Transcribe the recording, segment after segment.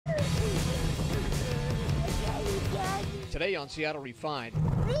Today on Seattle Refined,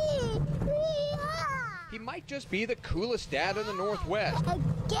 he might just be the coolest dad in the Northwest.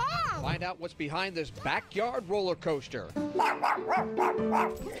 Find out what's behind this backyard roller coaster.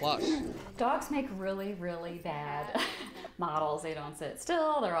 Plus, dogs make really, really bad models. They don't sit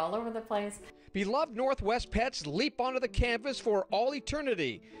still. They're all over the place. beloved Northwest pets leap onto the canvas for all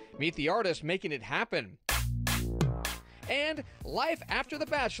eternity. Meet the artist making it happen. And life after The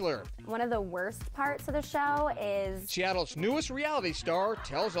Bachelor. One of the worst parts of the show is Seattle's newest reality star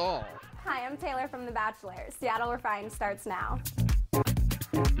tells all. Hi, I'm Taylor from The Bachelor. Seattle Refined starts now.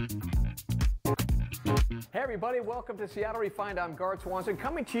 Hey everybody, welcome to Seattle Refined. I'm Garth Swanson,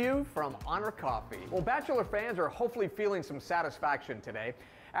 coming to you from Honor Coffee. Well, Bachelor fans are hopefully feeling some satisfaction today.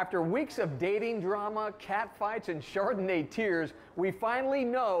 After weeks of dating drama, cat fights, and Chardonnay tears, we finally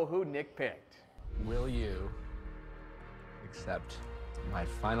know who Nick picked. Will you accept my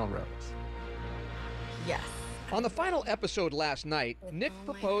final rose? Yes. On the final episode last night, Nick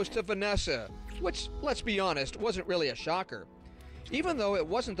proposed to Vanessa, which, let's be honest, wasn't really a shocker. Even though it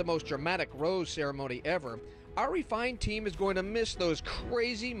wasn't the most dramatic rose ceremony ever, our Refined team is going to miss those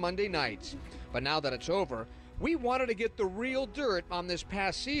crazy Monday nights. But now that it's over, we wanted to get the real dirt on this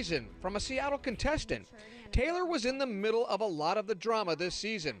past season from a Seattle contestant. Taylor was in the middle of a lot of the drama this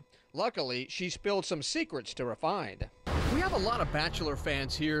season. Luckily, she spilled some secrets to Refined. We have a lot of Bachelor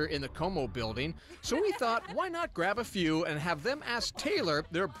fans here in the Como building, so we thought, why not grab a few and have them ask Taylor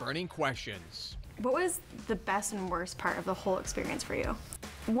their burning questions. What was the best and worst part of the whole experience for you?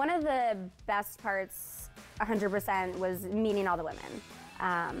 One of the best parts, 100%, was meeting all the women.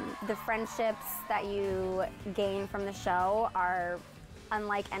 The friendships that you gain from the show are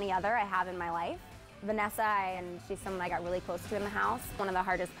unlike any other I have in my life. Vanessa, and she's someone I got really close to in the house. One of the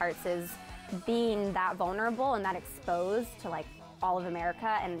hardest parts is being that vulnerable and that exposed to like all of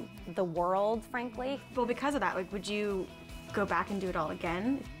America and the world, frankly. Well, because of that, like, would you go back and do it all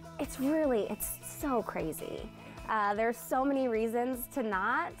again? It's so crazy. There's so many reasons to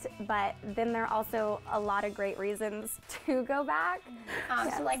not, but then there are also a lot of great reasons to go back.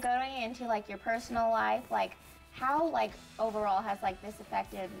 Yes. So like going into like your personal life, like how like overall has like this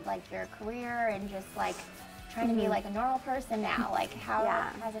affected like your career and just like trying to be like a normal person now? Like how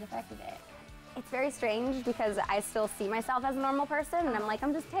has it affected it? It's very strange because I still see myself as a normal person and I'm like,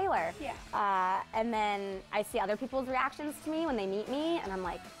 I'm just Taylor. Yeah. And then I see other people's reactions to me when they meet me and I'm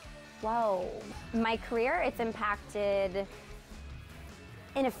like, whoa. My career, it's impacted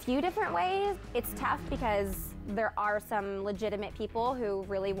in a few different ways. It's tough because there are some legitimate people who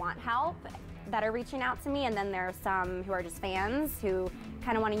really want help that are reaching out to me, and then there are some who are just fans who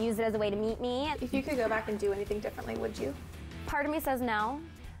kind of want to use it as a way to meet me. If you could go back and do anything differently, would you? Part of me says no.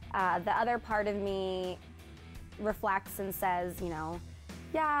 The other part of me reflects and says, you know,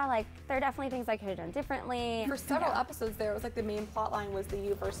 yeah, like there are definitely things I could have done differently. For several episodes there, it was like the main plot line was the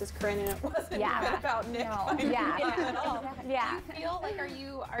you versus Corinne, and it wasn't about Nick. Yeah. Yeah. Do you feel like,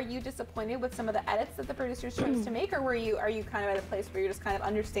 are you disappointed with some of the edits that the producers chose to make, or are you kind of at a place where you're just kind of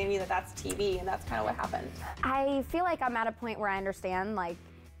understanding that that's TV and that's kind of what happened? I feel like I'm at a point where I understand, like,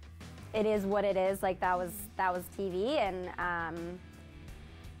 it is what it is. Like that was TV, and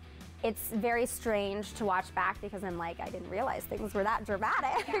it's very strange to watch back because I'm like, I didn't realize things were that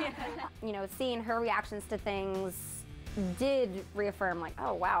dramatic. You know, seeing her reactions to things did reaffirm like,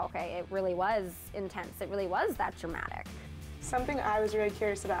 oh wow, okay, it really was intense. It really was that dramatic. Something I was really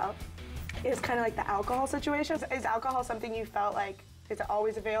curious about is kind of like the alcohol situation. Is alcohol something you felt like, is it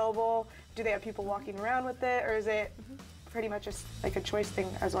always available? Do they have people walking around with it, or is it pretty much just like a choice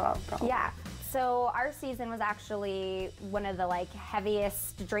thing as well? Probably? Yeah. So our season was actually one of the like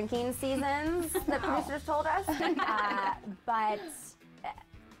heaviest drinking seasons that producers told us. But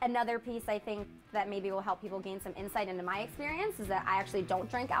another piece I think that maybe will help people gain some insight into my experience is that I actually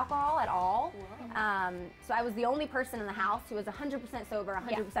don't drink alcohol at all. So I was the only person in the house who was 100% sober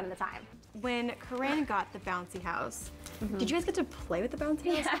 100% of the time. When Corinne got the bouncy house, did you guys get to play with the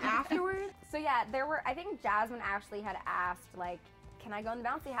bouncy house afterwards? So yeah, I think Jasmine actually had asked like, can I go in the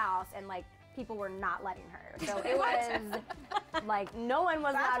bouncy house? And like, people were not letting her. So it was like no one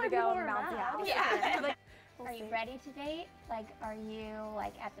was allowed to go in the bouncy house. Yeah. Are you ready to date? Like, are you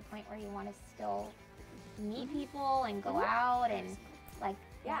like at the point where you want to still meet people and go out and like?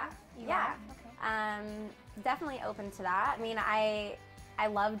 Yeah. Okay. Definitely open to that. I mean, I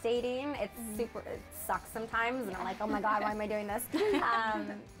love dating. It's it sucks sometimes, and I'm like, oh my god, why am I doing this?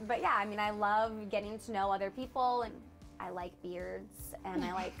 But yeah, I mean, I love getting to know other people, and I like beards, and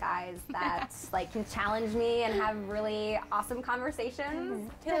I like guys that like can challenge me and have really awesome conversations.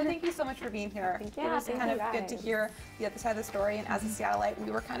 Taylor, thank you so much for being here. Thank you. It was kind of good to hear the other side of the story, and as a Seattleite,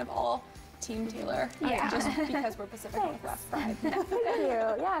 we were kind of all Team Taylor. Yeah. Just because we're Pacific Northwest Pride. Thank you.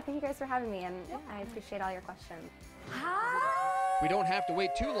 Yeah, thank you guys for having me, and I appreciate all your questions. We don't have to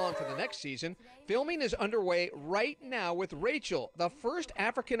wait too long for the next season. Filming is underway right now with Rachel, the first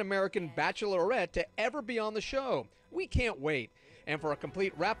African-American bachelorette to ever be on the show. We can't wait. And for a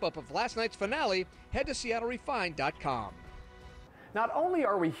complete wrap-up of last night's finale, head to SeattleRefined.com. Not only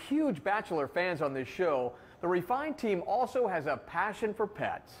are we huge Bachelor fans on this show, the Refined team also has a passion for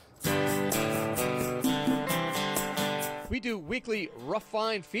pets. We do weekly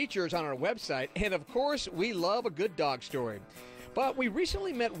Refined features on our website, and of course, we love a good dog story. But we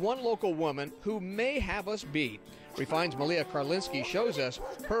recently met one local woman who may have us beat. Refined's Malia Karlinski shows us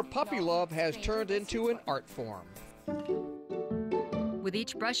her puppy love has turned into an art form. With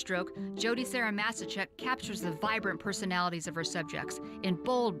each brushstroke, Jody Sarah Masachek captures the vibrant personalities of her subjects in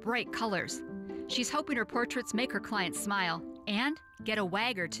bold, bright colors. She's hoping her portraits make her clients smile and get a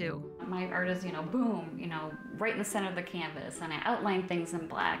wag or two. My art is, boom, right in the center of the canvas, and I outline things in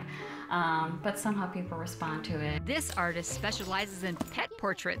black, but somehow people respond to it. This artist specializes in pet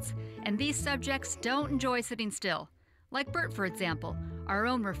portraits, and these subjects don't enjoy sitting still. Like Bert, for example, our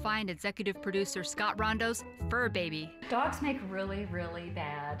own Refined executive producer Scott Rondo's fur baby. Dogs make really, really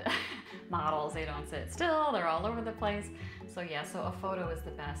bad models. They don't sit still, they're all over the place. So a photo is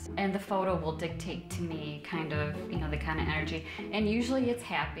the best. And the photo will dictate to me kind of, the kind of energy. And usually it's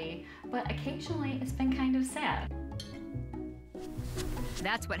happy, but occasionally it's been kind of sad.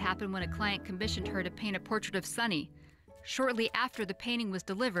 That's what happened when a client commissioned her to paint a portrait of Sunny. Shortly after the painting was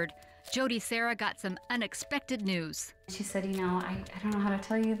delivered, Jody Sarah got some unexpected news. She said, I don't know how to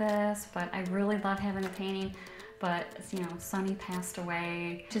tell you this, but I really love having a painting. But, Sunny passed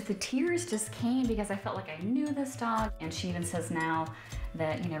away. Just the tears just came because I felt like I knew this dog. And she even says now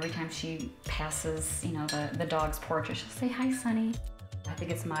that, every time she passes, the dog's portrait, she'll say, "Hi, Sunny." I think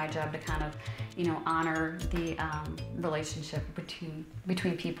it's my job to kind of, honor the relationship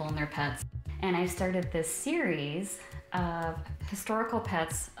between people and their pets. And I started this series of historical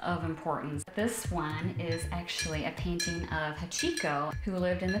pets of importance. This one is actually a painting of Hachiko, who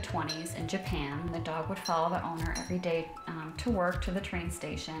lived in the 20s in Japan. The dog would follow the owner every day to work, to the train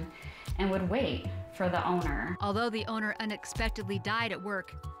station, and would wait for the owner. Although the owner unexpectedly died at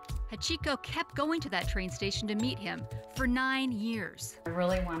work, Hachiko kept going to that train station to meet him for 9 years. I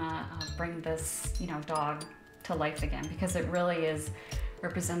really want to bring this, dog to life again, because it really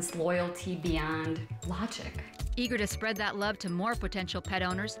represents loyalty beyond logic. Eager to spread that love to more potential pet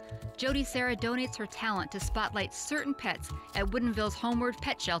owners, Jody Sarah donates her talent to spotlight certain pets at Woodinville's Homeward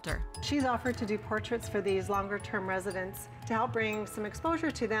Pet Shelter. She's offered to do portraits for these longer-term residents to help bring some exposure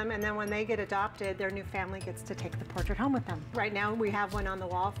to them, and then when they get adopted, their new family gets to take the portrait home with them. Right now, we have one on the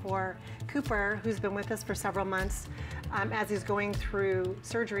wall for Cooper, who's been with us for several months as he's going through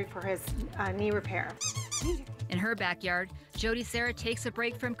surgery for his knee repair. In her backyard, Jody Sarah takes a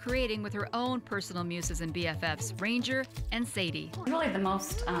break from creating with her own personal muses and BFFs, Ranger and Sadie. Really the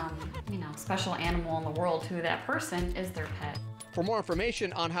most, special animal in the world to that person is their pet. For more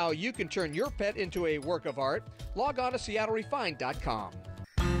information on how you can turn your pet into a work of art, log on to SeattleRefined.com.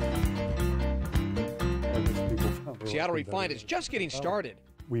 Seattle Refined is just getting started.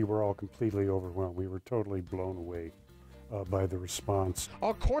 We were all completely overwhelmed. We were totally blown away by the response.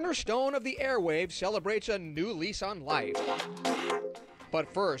 A cornerstone of the airwaves celebrates a new lease on life.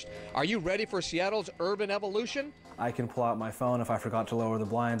 But first, are you ready for Seattle's urban evolution? I can pull out my phone. If I forgot to lower the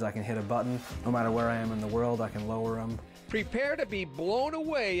blinds, I can hit a button. No matter where I am in the world, I can lower them. Prepare to be blown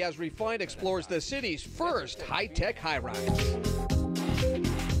away as Refined explores the city's first high-tech high-rise.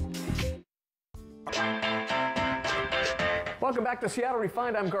 Welcome back to Seattle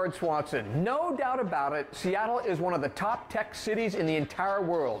Refined. I'm Gard Swanson. No doubt about it, Seattle is one of the top tech cities in the entire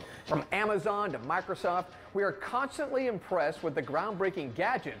world. From Amazon to Microsoft, we are constantly impressed with the groundbreaking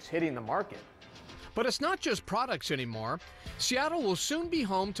gadgets hitting the market. But it's not just products anymore. Seattle will soon be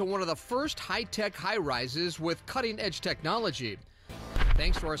home to one of the first high-tech high-rises with cutting-edge technology.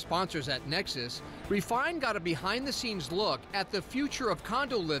 Thanks to our sponsors at Nexus, Refined got a behind-the-scenes look at the future of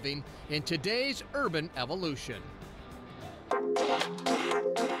condo living in today's urban evolution.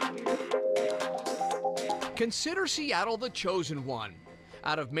 Consider Seattle the chosen one.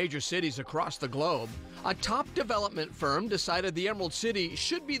 Out of major cities across the globe, a top development firm decided the Emerald City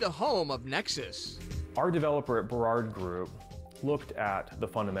should be the home of Nexus. Our developer at Burrard Group looked at the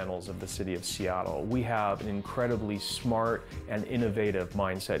fundamentals of the city of Seattle. We have an incredibly smart and innovative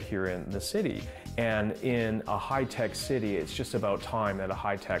mindset here in the city. And in a high-tech city, it's just about time that a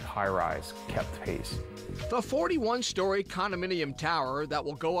high-tech high-rise kept pace. The 41-story condominium tower that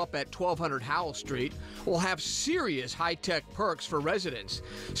will go up at 1200 Howell Street will have serious high-tech perks for residents,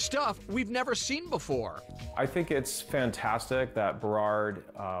 stuff we've never seen before. I think it's fantastic that Burrard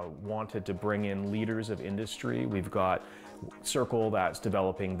wanted to bring in leaders of industry. We've got Circle that's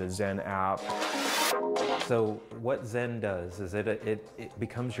developing the Zen app. So what Zen does is it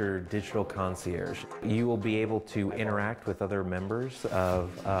becomes your digital concierge. You will be able to interact with other members of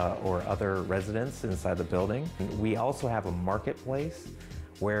or other residents inside the building. We also have a marketplace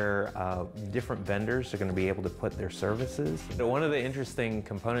where different vendors are going to be able to put their services. So one of the interesting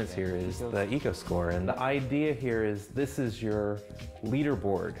components here is the EcoScore, and the idea here is this is your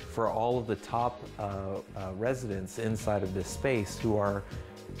leaderboard for all of the top residents inside of this space who are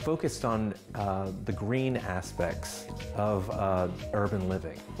focused on the green aspects of urban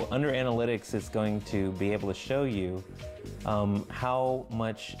living. Well, under analytics, it's going to be able to show you how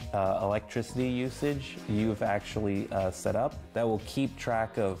much electricity usage you've actually set up. That will keep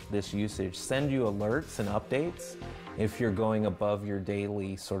track of this usage, send you alerts and updates if you're going above your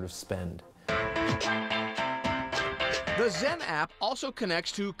daily sort of spend. The Zen app also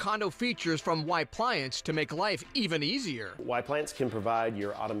connects to condo features from Y-Pliants to make life even easier. Y-Pliants can provide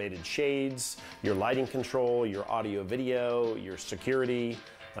your automated shades, your lighting control, your audio video, your security,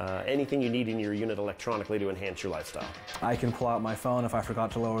 anything you need in your unit electronically to enhance your lifestyle. I can pull out my phone. If I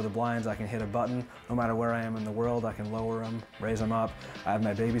forgot to lower the blinds, I can hit a button. No matter where I am in the world, I can lower them, raise them up. I have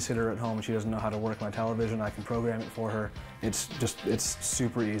my babysitter at home and she doesn't know how to work my television. I can program it for her. It's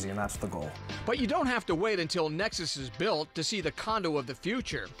super easy, and that's the goal. But you don't have to wait until Nexus is built to see the condo of the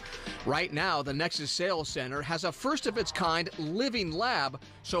future. Right now, the Nexus Sales Center has a first-of-its-kind living lab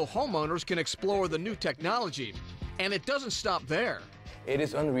so homeowners can explore the new technology. And it doesn't stop there. It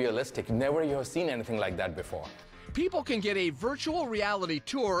is unrealistic. Never you have seen anything like that before. People can get a virtual reality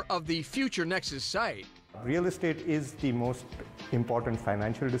tour of the future Nexus site. Real estate is the most important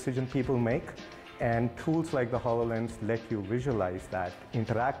financial decision people make, and tools like the HoloLens let you visualize that,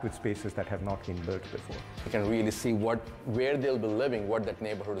 interact with spaces that have not been built before. You can really see where they'll be living, what that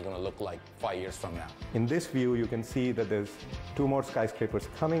neighborhood is going to look like 5 years from now. In this view, you can see that there's 2 more skyscrapers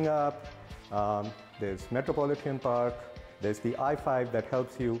coming up. There's Metropolitan Park. There's the I-5 that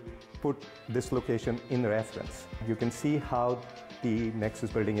helps you put this location in reference. You can see how the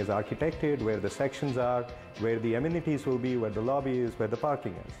Nexus building is architected, where the sections are, where the amenities will be, where the lobby is, where the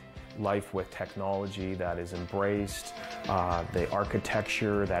parking is. Life with technology that is embraced, the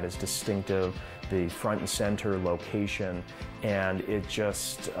architecture that is distinctive, the front and center location, and it's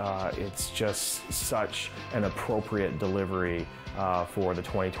just such an appropriate delivery for the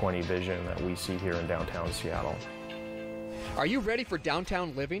 2020 vision that we see here in downtown Seattle. Are you ready for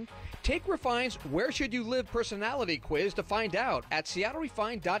downtown living? Take Refine's Where Should You Live personality quiz to find out at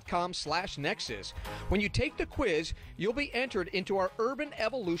seattlerefine.com/nexus. When you take the quiz, you'll be entered into our Urban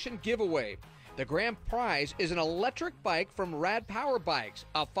Evolution giveaway. The grand prize is an electric bike from Rad Power Bikes,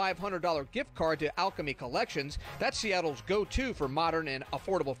 a $500 gift card to Alchemy Collections, that's Seattle's go-to for modern and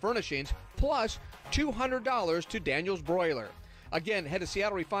affordable furnishings, plus $200 to Daniel's Broiler. Again, head to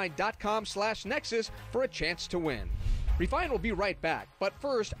seattlerefine.com/nexus for a chance to win. Refine will be right back, but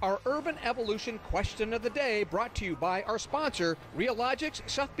first, our Urban Evolution question of the day brought to you by our sponsor, Realogics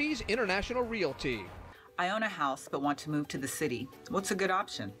Sotheby's International Realty. I own a house but want to move to the city. What's a good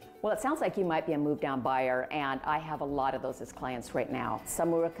option? Well, it sounds like you might be a move-down buyer, and I have a lot of those as clients right now. Some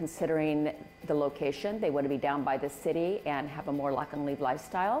who are considering the location. They want to be down by the city and have a more lock-and-leave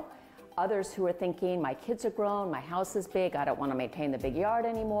lifestyle. Others who are thinking, my kids are grown, my house is big, I don't want to maintain the big yard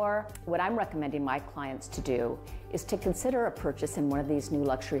anymore. What I'm recommending my clients to do is to consider a purchase in one of these new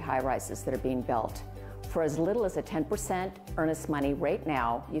luxury high-rises that are being built. For as little as a 10% earnest money right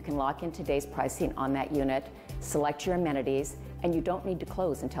now, you can lock in today's pricing on that unit, select your amenities, and you don't need to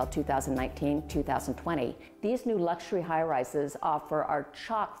close until 2019, 2020. These new luxury high-rises are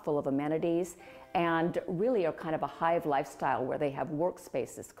chock full of amenities and really are kind of a hive lifestyle where they have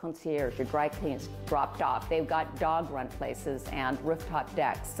workspaces, concierge, your dry cleans dropped off. They've got dog run places and rooftop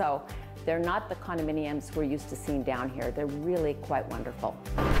decks. So they're not the condominiums we're used to seeing down here. They're really quite wonderful.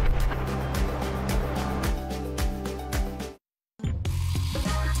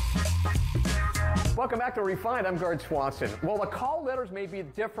 Welcome back to Refined. I'm Gard Swanson. Well, the call letters may be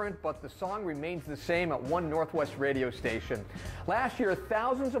different, but the song remains the same at One Northwest radio station. Last year,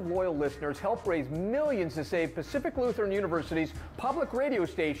 thousands of loyal listeners helped raise millions to save Pacific Lutheran University's public radio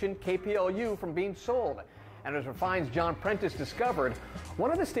station, KPLU, from being sold. And as Refined's John Prentice discovered,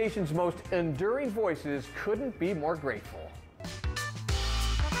 one of the station's most enduring voices couldn't be more grateful.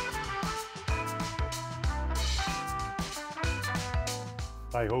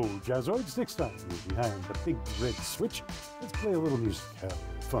 Hi-ho, Jazzoids, Dick Stein behind the big red switch. Let's play a little music, have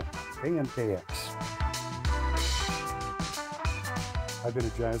fun. KNKX. I've been a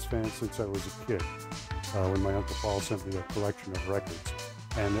jazz fan since I was a kid, when my Uncle Paul sent me a collection of records.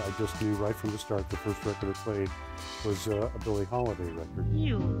 And I just knew right from the start the first record I played was a Billie Holiday record.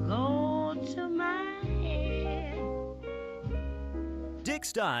 You go to my head. Dick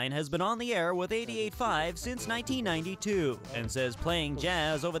Stein has been on the air with 88.5 since 1992 and says playing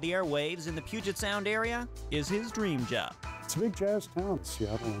jazz over the airwaves in the Puget Sound area is his dream job. It's a big jazz town,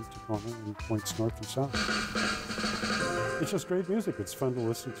 Seattle and Tacoma and points north and south. It's just great music. It's fun to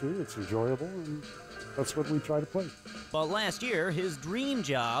listen to. It's enjoyable, and that's what we try to play. But last year, his dream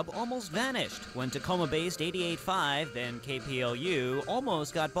job almost vanished when Tacoma-based 88.5, then KPLU,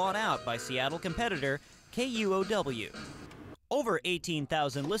 almost got bought out by Seattle competitor KUOW. Over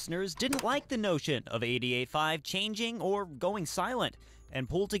 18,000 listeners didn't like the notion of 88.5 changing or going silent and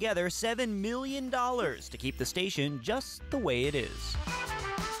pulled together $7 million to keep the station just the way it is.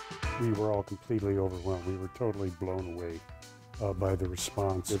 We were all completely overwhelmed. We were totally blown away by the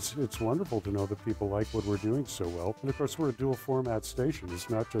response. It's wonderful to know that people like what we're doing so well. And of course, we're a dual format station. It's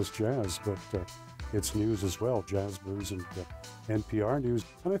not just jazz, but it's news as well, jazz news and NPR news.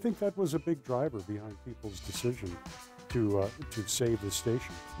 And I think that was a big driver behind people's decision to save the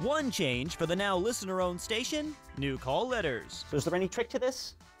station. One change for the now listener-owned station, new call letters. So is there any trick to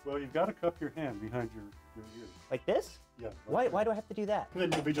this? Well, you've got to cup your hand behind your ear. Like this? Yeah. Why do I have to do that?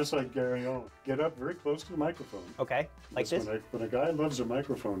 Then you'll be just like Gary Owen. Get up very close to the microphone. Okay, like this? When a guy loves a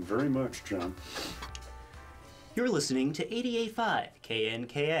microphone very much, John. You're listening to 88.5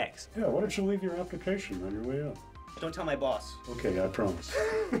 KNKX. Yeah, why don't you leave your application on your way up? Don't tell my boss. Okay, I promise.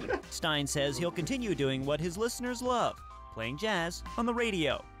 Stein says he'll continue doing what his listeners love, playing jazz on the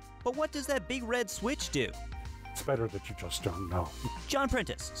radio. But what does that big red switch do? It's better that you just don't know. John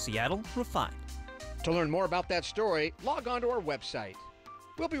Prentice, Seattle Refined. To learn more about that story, log on to our website.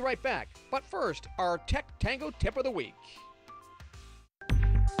 We'll be right back, but first, our Tech Tango Tip of the Week.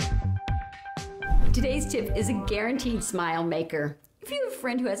 Today's tip is a guaranteed smile maker. If you have a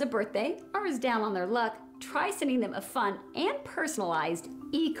friend who has a birthday or is down on their luck, try sending them a fun and personalized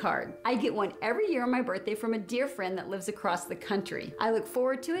e-card. I get one every year on my birthday from a dear friend that lives across the country. I look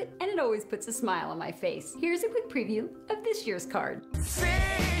forward to it, and it always puts a smile on my face. Here's a quick preview of this year's card. Sing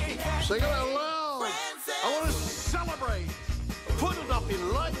it out loud. I want to celebrate. Put it up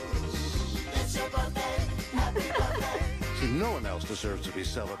in lights. It's your birthday. Happy birthday. See, no one else deserves to be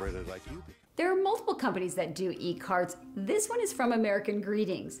celebrated like you. There are multiple companies that do e-cards. This one is from American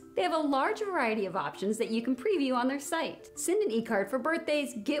Greetings. They have a large variety of options that you can preview on their site. Send an e-card for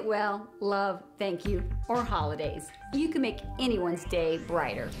birthdays, get well, love, thank you, or holidays. You can make anyone's day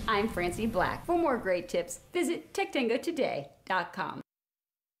brighter. I'm Francie Black. For more great tips, visit techtangotoday.com.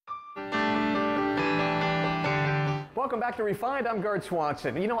 Welcome back to Refined. I'm Gard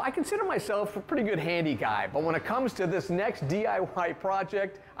Swanson. You know, I consider myself a pretty good handy guy, but when it comes to this next DIY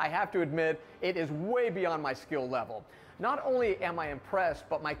project, I have to admit it is way beyond my skill level. Not only am I impressed,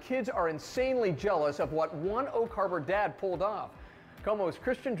 but my kids are insanely jealous of what one Oak Harbor dad pulled off. Como's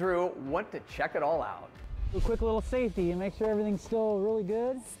Christian Drew went to check it all out. A quick little safety and make sure everything's still really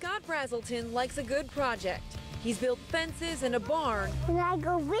good. Scott Brazelton likes a good project. He's built fences and a barn. And I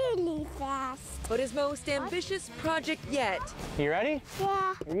go really fast. But his most ambitious project yet. You ready?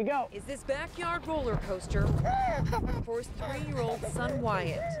 Yeah. Here you go. Is this backyard roller coaster for his 3-year-old son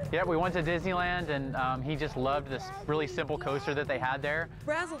Wyatt. Yep, we went to Disneyland and he just loved this really simple coaster that they had there.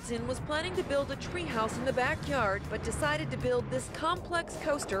 Brazelton was planning to build a treehouse in the backyard, but decided to build this complex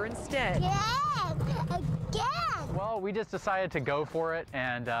coaster instead. Yeah, again. Well, we just decided to go for it,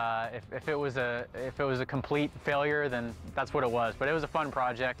 and if it was a complete failure, then that's what it was. But it was a fun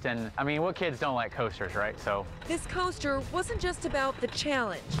project, and I mean, what kids don't like coasters, right? So this coaster wasn't just about the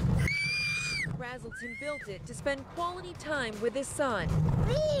challenge. Brazelton built it to spend quality time with his son.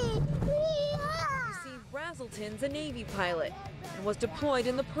 You see, Brazelton's a Navy pilot and was deployed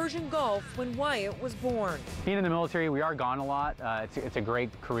in the Persian Gulf when Wyatt was born. Being in the military, we are gone a lot. It's a great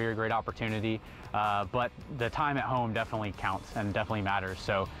career, great opportunity, but the time at home definitely counts and definitely matters.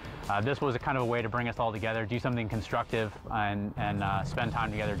 So this was a kind of a way to bring us all together, do something constructive, and spend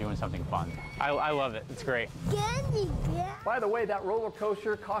time together doing something fun. I love it. It's great. By the way, that roller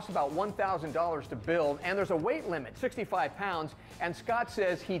coaster costs about $1,000 to build, and there's a weight limit, 65 pounds, and Scott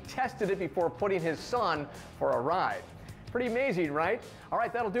says he tested it before putting his son for a ride. Pretty amazing, right? All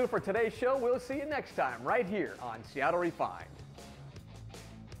right, that'll do it for today's show. We'll see you next time right here on Seattle Refined.